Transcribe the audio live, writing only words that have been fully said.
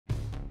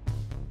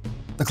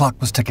The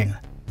clock was ticking,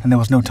 and there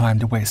was no time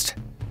to waste.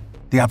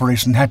 The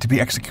operation had to be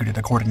executed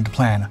according to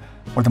plan,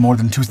 or the more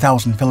than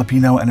 2,000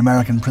 Filipino and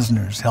American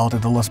prisoners held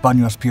at the Los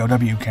Baños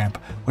POW camp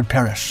would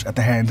perish at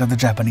the hands of the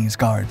Japanese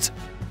guards.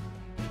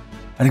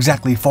 At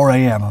exactly 4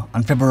 a.m.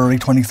 on February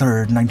 23,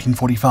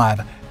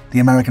 1945, the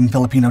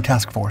American-Filipino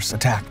task force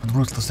attacked with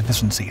ruthless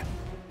efficiency.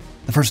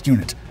 The first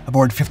unit,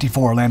 aboard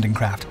 54 landing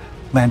craft,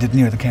 landed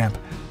near the camp,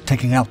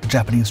 taking out the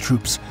Japanese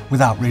troops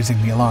without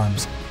raising the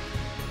alarms.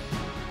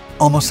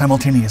 Almost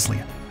simultaneously,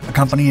 a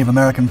company of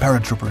American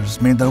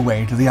paratroopers made their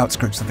way to the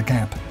outskirts of the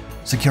camp,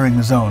 securing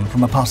the zone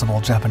from a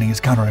possible Japanese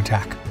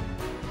counterattack.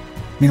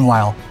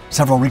 Meanwhile,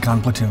 several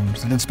recon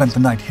platoons that had spent the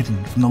night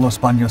hidden from the Los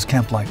Baños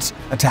camp lights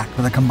attacked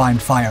with a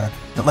combined fire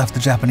that left the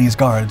Japanese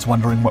guards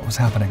wondering what was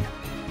happening.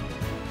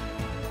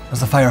 As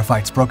the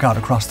firefights broke out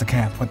across the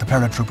camp with the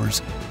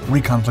paratroopers, the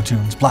recon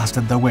platoons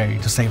blasted their way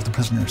to save the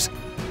prisoners.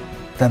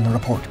 Then the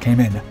report came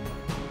in.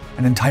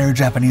 An entire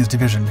Japanese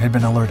division had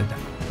been alerted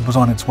and was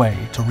on its way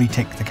to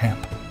retake the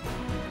camp.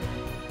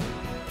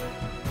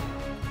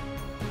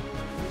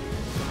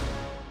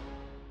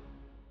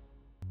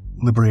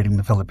 Liberating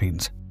the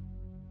Philippines.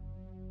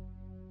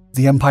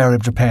 The Empire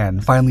of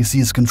Japan finally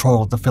seized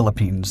control of the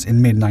Philippines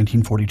in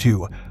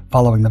mid-1942,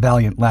 following the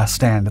valiant last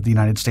stand of the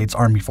United States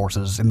Army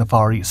forces in the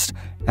Far East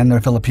and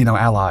their Filipino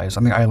allies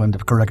on the island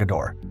of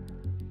Corregidor.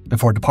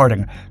 Before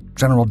departing,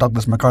 General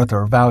Douglas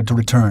MacArthur vowed to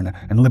return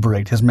and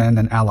liberate his men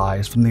and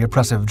allies from the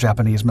oppressive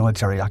Japanese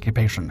military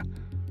occupation.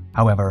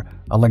 However,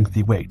 a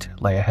lengthy wait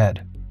lay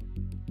ahead.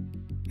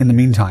 In the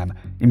meantime,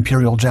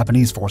 Imperial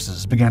Japanese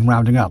forces began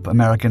rounding up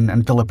American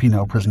and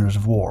Filipino prisoners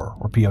of war,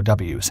 or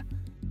POWs.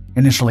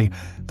 Initially,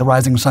 the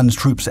Rising Sun's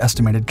troops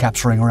estimated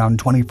capturing around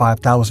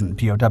 25,000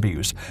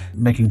 POWs,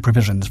 making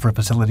provisions for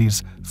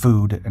facilities,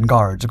 food, and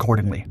guards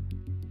accordingly.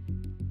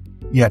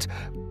 Yet,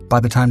 by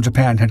the time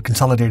Japan had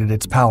consolidated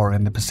its power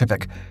in the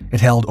Pacific,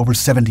 it held over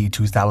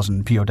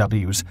 72,000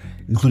 POWs,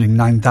 including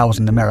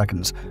 9,000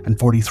 Americans and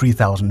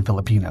 43,000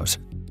 Filipinos.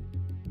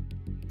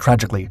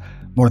 Tragically,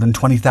 more than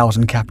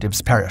 20,000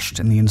 captives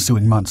perished in the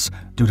ensuing months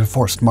due to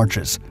forced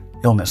marches,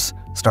 illness,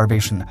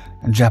 starvation,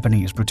 and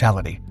Japanese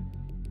brutality.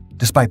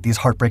 Despite these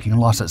heartbreaking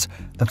losses,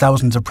 the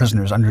thousands of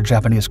prisoners under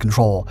Japanese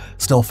control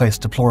still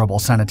faced deplorable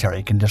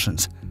sanitary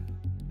conditions.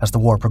 As the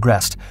war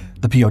progressed,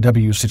 the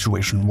POW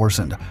situation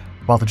worsened,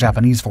 while the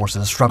Japanese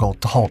forces struggled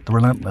to halt the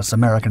relentless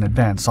American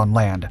advance on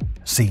land,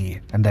 sea,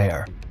 and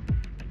air.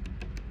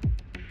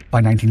 By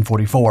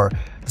 1944,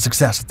 the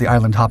success of the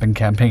island-hopping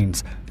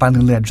campaigns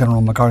finally led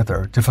General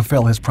MacArthur to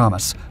fulfill his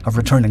promise of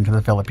returning to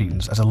the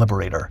Philippines as a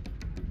liberator.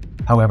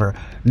 However,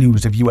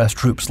 news of U.S.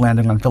 troops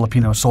landing on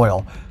Filipino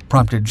soil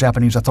prompted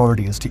Japanese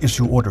authorities to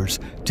issue orders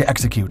to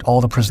execute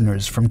all the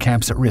prisoners from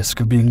camps at risk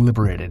of being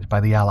liberated by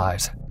the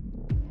Allies.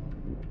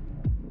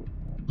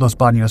 Los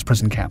Baños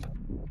prison camp.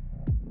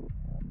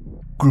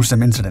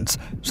 Gruesome incidents,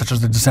 such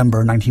as the December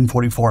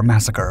 1944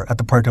 massacre at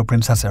the Puerto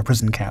Princesa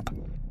prison camp,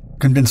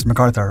 convinced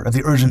MacArthur of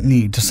the urgent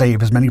need to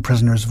save as many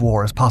prisoners of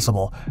war as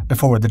possible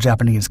before the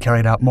Japanese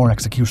carried out more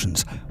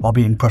executions while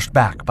being pushed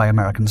back by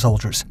American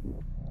soldiers.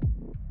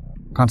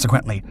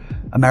 Consequently,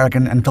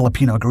 American and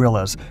Filipino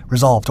guerrillas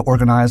resolved to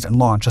organize and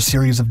launch a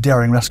series of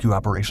daring rescue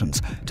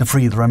operations to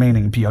free the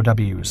remaining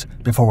POWs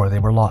before they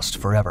were lost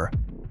forever.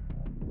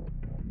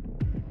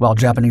 While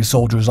Japanese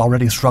soldiers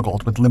already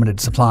struggled with limited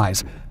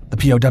supplies, the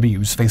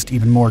POWs faced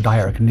even more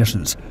dire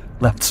conditions,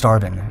 left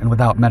starving and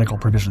without medical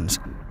provisions.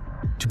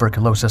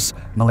 Tuberculosis,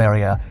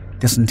 malaria,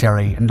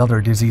 dysentery, and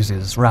other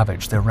diseases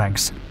ravaged their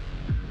ranks.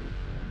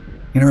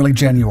 In early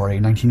January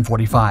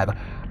 1945,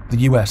 the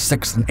U.S.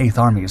 6th and 8th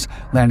Armies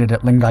landed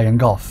at Lingayen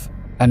Gulf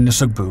and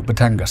Nasugbu,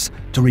 Batangas,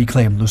 to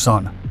reclaim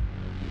Luzon.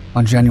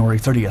 On January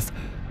 30th,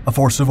 a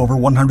force of over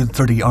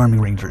 130 Army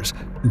Rangers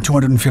and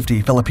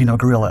 250 Filipino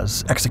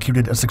guerrillas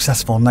executed a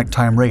successful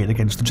nighttime raid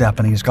against the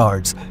Japanese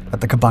guards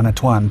at the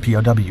Cabanatuan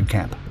POW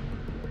camp.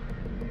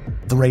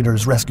 The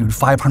raiders rescued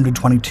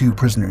 522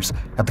 prisoners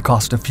at the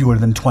cost of fewer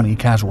than 20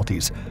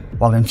 casualties,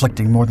 while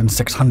inflicting more than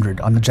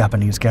 600 on the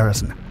Japanese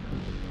garrison.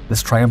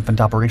 This triumphant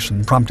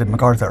operation prompted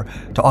MacArthur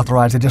to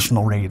authorize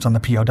additional raids on the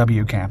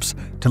POW camps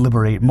to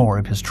liberate more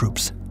of his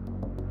troops.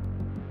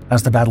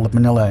 As the Battle of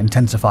Manila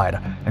intensified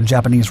and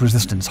Japanese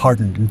resistance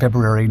hardened in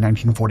February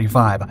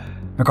 1945,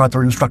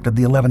 MacArthur instructed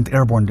the 11th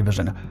Airborne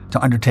Division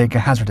to undertake a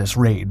hazardous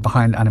raid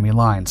behind enemy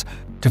lines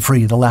to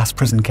free the last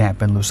prison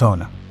camp in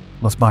Luzon,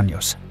 Los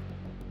Baños.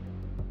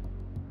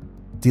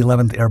 The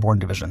 11th Airborne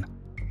Division.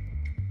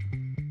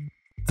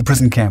 The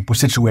prison camp was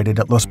situated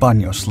at Los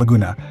Baños,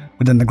 Laguna,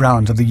 within the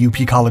grounds of the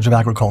UP College of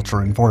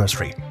Agriculture and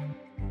Forestry.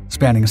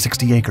 Spanning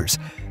 60 acres,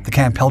 the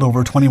camp held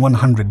over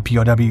 2,100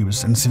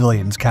 POWs and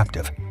civilians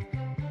captive.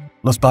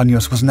 Los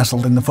Baños was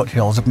nestled in the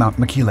foothills of Mount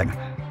Makiling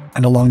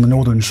and along the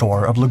northern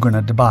shore of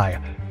Laguna de Bay,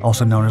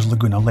 also known as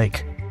Laguna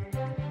Lake.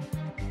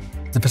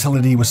 The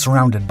facility was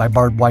surrounded by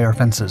barbed wire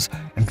fences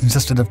and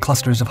consisted of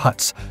clusters of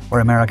huts where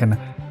American,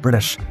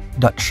 British,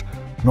 Dutch,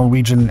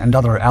 Norwegian, and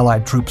other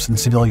Allied troops and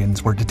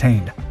civilians were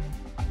detained.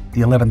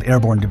 The 11th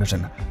Airborne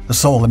Division, the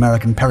sole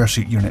American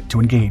parachute unit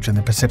to engage in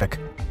the Pacific,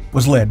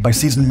 was led by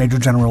seasoned Major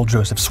General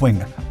Joseph Swing,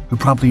 who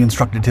promptly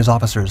instructed his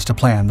officers to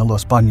plan the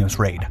Los Baños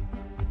raid.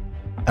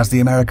 As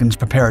the Americans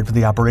prepared for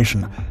the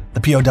operation,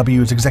 the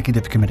POW's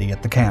executive committee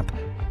at the camp,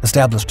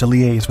 established to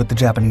liaise with the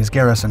Japanese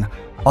garrison,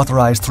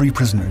 authorized 3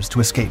 prisoners to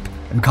escape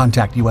and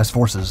contact U.S.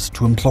 forces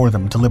to implore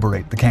them to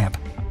liberate the camp.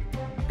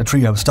 The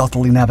trio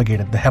stealthily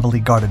navigated the heavily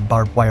guarded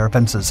barbed wire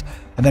fences,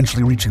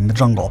 eventually reaching the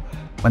jungle,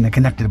 when they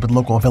connected with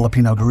local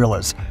Filipino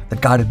guerrillas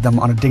that guided them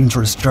on a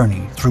dangerous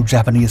journey through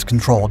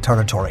Japanese-controlled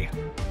territory.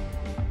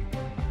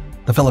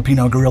 The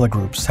Filipino guerrilla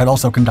groups had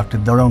also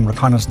conducted their own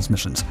reconnaissance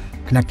missions,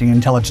 connecting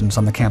intelligence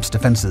on the camp's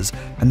defenses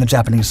and the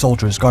Japanese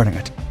soldiers guarding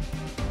it.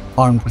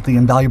 Armed with the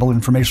invaluable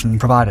information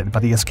provided by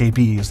the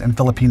escapees and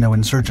Filipino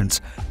insurgents,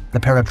 the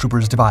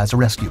paratroopers devised a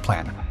rescue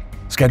plan,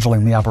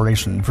 scheduling the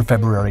operation for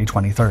February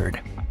 23rd.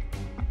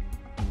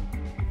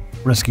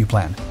 Rescue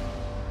Plan.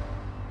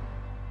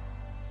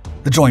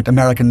 The joint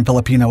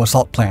American-Filipino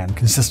assault plan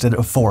consisted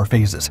of 4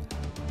 phases.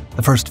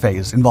 The first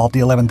phase involved the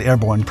 11th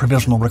Airborne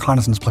Provisional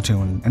Reconnaissance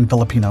Platoon and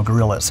Filipino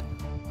guerrillas.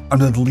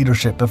 Under the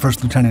leadership of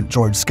First Lieutenant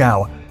George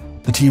Scow,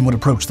 the team would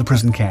approach the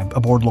prison camp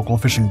aboard local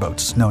fishing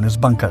boats known as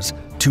bunkas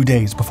 2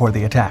 days before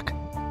the attack.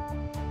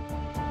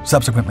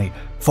 Subsequently,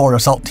 4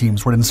 assault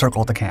teams would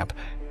encircle the camp,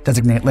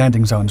 designate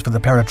landing zones for the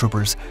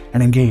paratroopers,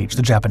 and engage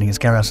the Japanese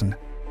garrison.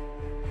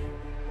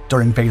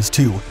 During Phase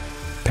 2,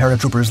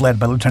 paratroopers led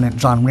by Lieutenant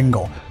John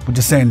Ringel would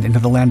descend into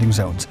the landing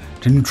zones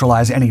to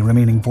neutralize any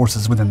remaining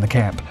forces within the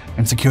camp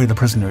and secure the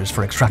prisoners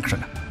for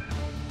extraction.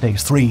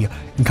 Phase 3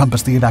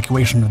 encompassed the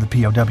evacuation of the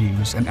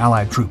POWs and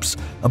Allied troops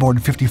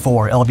aboard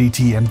 54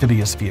 LVT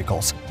amphibious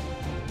vehicles.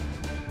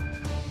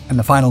 And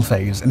the final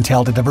phase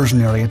entailed a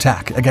diversionary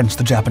attack against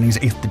the Japanese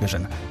 8th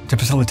Division to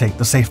facilitate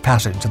the safe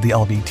passage of the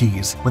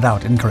LVTs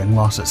without incurring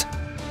losses.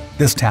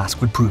 This task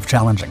would prove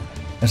challenging,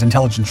 as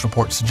intelligence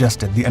reports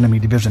suggested the enemy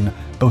division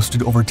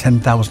boasted over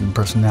 10,000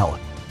 personnel.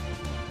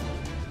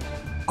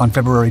 On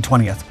February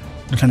 20th,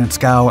 Lieutenant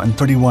Scow and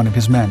 31 of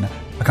his men,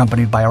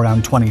 accompanied by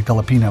around 20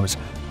 Filipinos,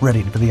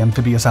 readied for the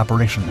amphibious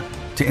operation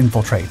to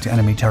infiltrate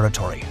enemy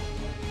territory.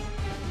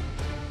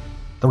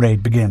 The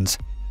raid begins.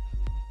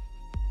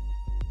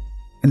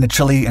 In the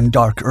chilly and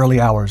dark early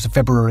hours of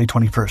February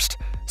 21st,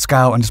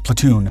 Scow and his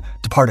platoon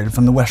departed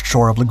from the west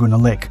shore of Laguna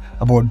Lake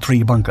aboard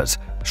 3 bunkas,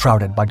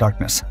 shrouded by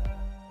darkness.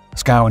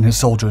 Scow and his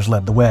soldiers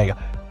led the way,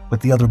 with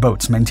the other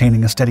boats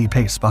maintaining a steady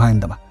pace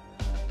behind them.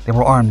 They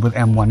were armed with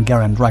M1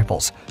 Garand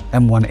rifles,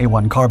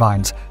 M1A1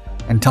 carbines,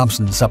 and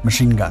Thompson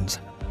submachine guns.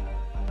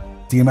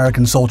 The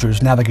American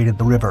soldiers navigated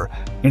the river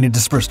in a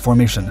dispersed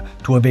formation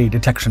to evade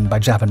detection by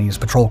Japanese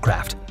patrol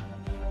craft.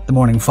 The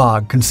morning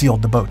fog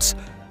concealed the boats,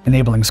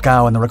 enabling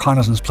Scow and the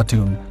reconnaissance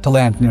platoon to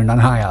land near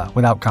Nanhaya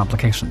without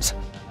complications.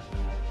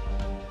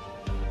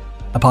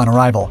 Upon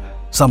arrival,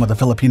 some of the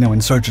Filipino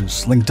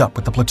insurgents linked up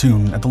with the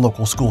platoon at the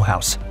local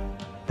schoolhouse.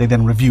 They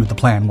then reviewed the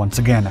plan once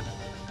again,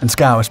 and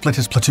Scow split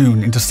his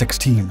platoon into 6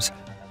 teams,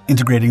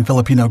 integrating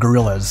Filipino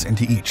guerrillas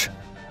into each.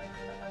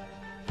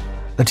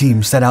 The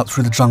team set out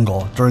through the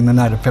jungle during the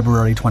night of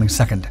February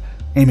 22nd,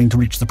 aiming to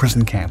reach the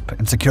prison camp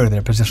and secure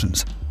their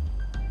positions.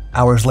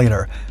 Hours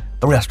later,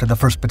 the rest of the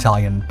 1st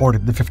Battalion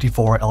boarded the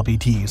 54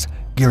 LVTs,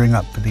 gearing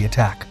up for the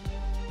attack.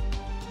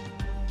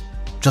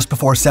 Just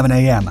before 7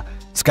 a.m.,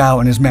 Scow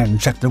and his men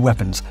checked their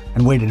weapons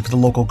and waited for the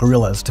local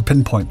guerrillas to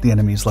pinpoint the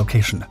enemy's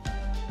location.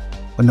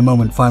 When the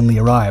moment finally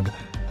arrived,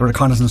 the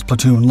reconnaissance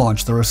platoon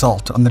launched their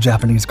assault on the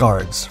Japanese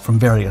guards from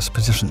various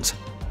positions.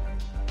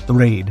 The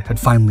raid had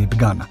finally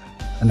begun,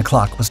 and the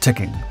clock was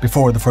ticking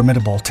before the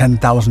formidable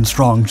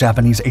 10,000-strong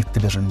Japanese 8th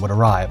Division would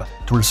arrive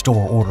to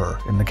restore order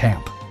in the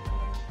camp.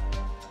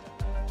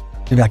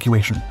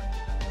 Evacuation.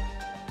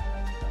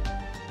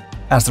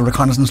 As the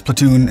reconnaissance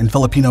platoon and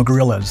Filipino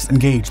guerrillas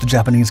engaged the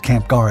Japanese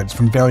camp guards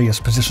from various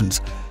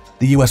positions,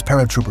 the U.S.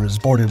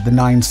 paratroopers boarded the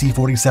 9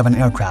 C-47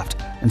 aircraft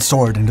and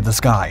soared into the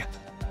sky.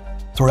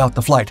 Throughout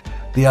the flight,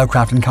 the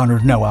aircraft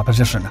encountered no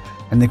opposition,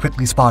 and they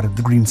quickly spotted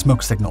the green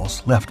smoke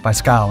signals left by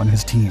Scow and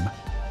his team.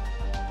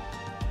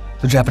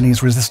 The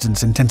Japanese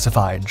resistance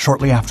intensified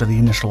shortly after the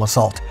initial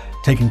assault,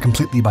 taken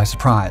completely by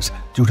surprise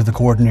due to the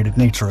coordinated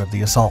nature of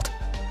the assault.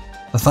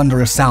 The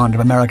thunderous sound of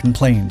American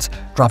planes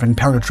dropping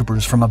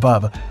paratroopers from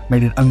above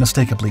made it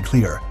unmistakably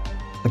clear.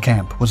 The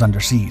camp was under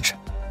siege.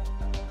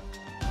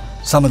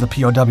 Some of the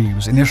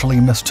POWs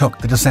initially mistook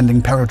the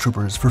descending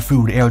paratroopers for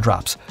food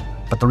airdrops,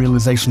 but the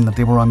realization that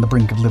they were on the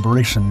brink of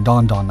liberation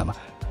dawned on them,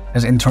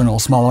 as internal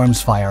small arms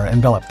fire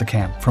enveloped the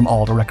camp from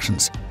all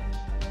directions.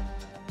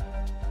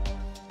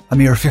 A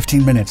mere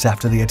 15 minutes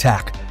after the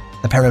attack,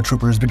 the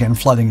paratroopers began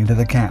flooding into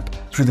the camp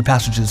through the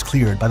passages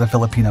cleared by the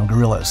Filipino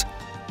guerrillas.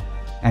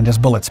 And as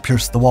bullets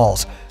pierced the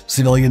walls,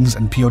 civilians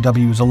and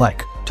POWs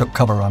alike took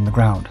cover on the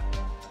ground.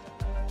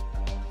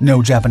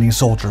 No Japanese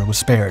soldier was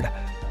spared.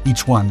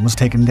 Each one was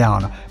taken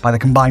down by the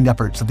combined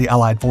efforts of the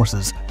Allied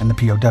forces and the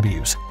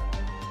POWs.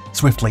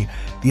 Swiftly,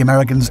 the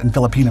Americans and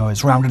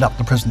Filipinos rounded up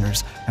the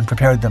prisoners and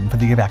prepared them for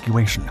the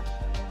evacuation.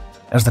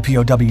 As the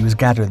POWs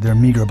gathered their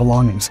meager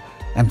belongings,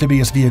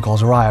 amphibious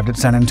vehicles arrived at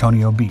San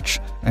Antonio Beach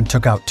and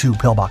took out 2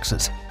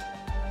 pillboxes.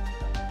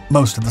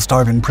 Most of the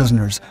starving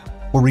prisoners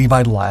were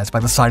revitalized by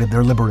the sight of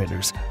their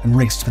liberators and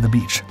raced for the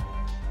beach.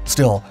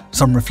 Still,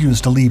 some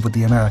refused to leave with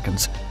the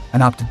Americans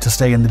and opted to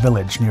stay in the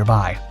village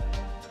nearby.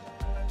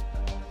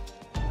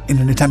 In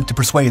an attempt to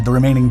persuade the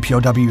remaining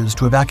POWs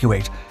to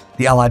evacuate,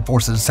 the Allied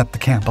forces set the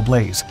camp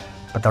ablaze,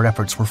 but their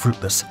efforts were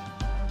fruitless.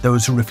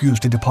 Those who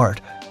refused to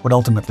depart would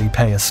ultimately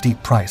pay a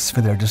steep price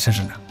for their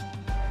decision.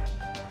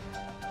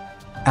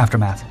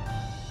 Aftermath.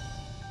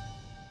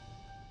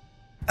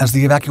 As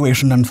the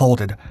evacuation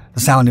unfolded, the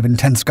sound of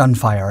intense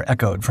gunfire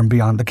echoed from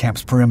beyond the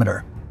camp's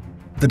perimeter.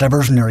 The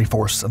diversionary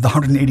force of the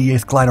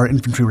 188th Glider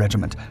Infantry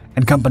Regiment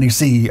and Company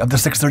C of the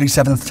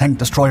 637th Tank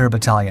Destroyer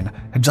Battalion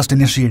had just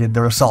initiated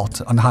their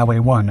assault on Highway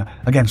 1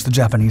 against the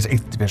Japanese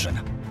 8th Division.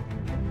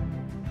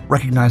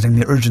 Recognizing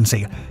the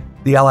urgency,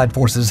 the Allied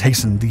forces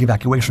hastened the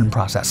evacuation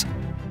process.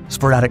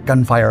 Sporadic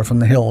gunfire from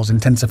the hills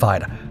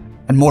intensified,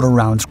 and mortar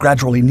rounds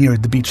gradually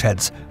neared the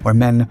beachheads where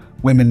men,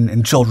 women,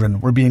 and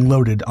children were being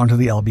loaded onto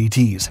the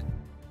LBTs.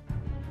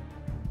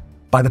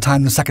 By the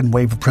time the second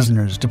wave of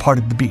prisoners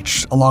departed the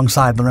beach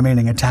alongside the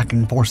remaining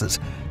attacking forces,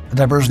 the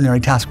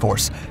diversionary task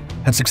force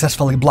had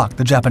successfully blocked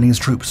the Japanese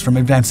troops from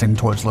advancing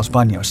towards Los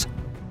Baños.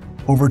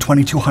 Over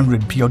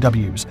 2,200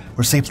 POWs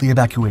were safely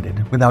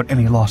evacuated without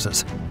any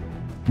losses.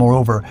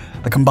 Moreover,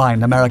 the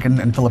combined American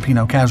and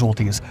Filipino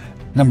casualties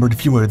numbered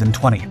fewer than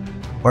 20,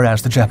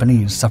 whereas the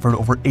Japanese suffered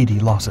over 80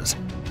 losses.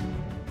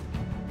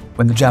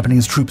 When the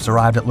Japanese troops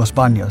arrived at Los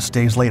Baños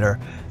days later,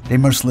 they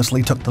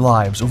mercilessly took the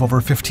lives of over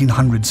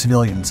 1,500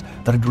 civilians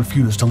that had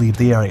refused to leave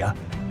the area,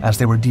 as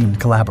they were deemed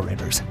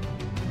collaborators.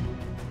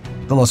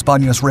 The Los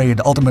Baños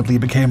raid ultimately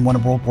became one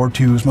of World War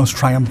II's most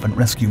triumphant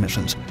rescue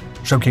missions,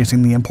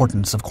 showcasing the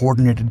importance of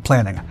coordinated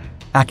planning,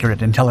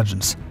 accurate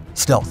intelligence,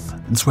 stealth,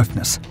 and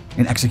swiftness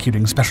in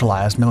executing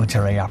specialized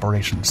military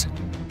operations.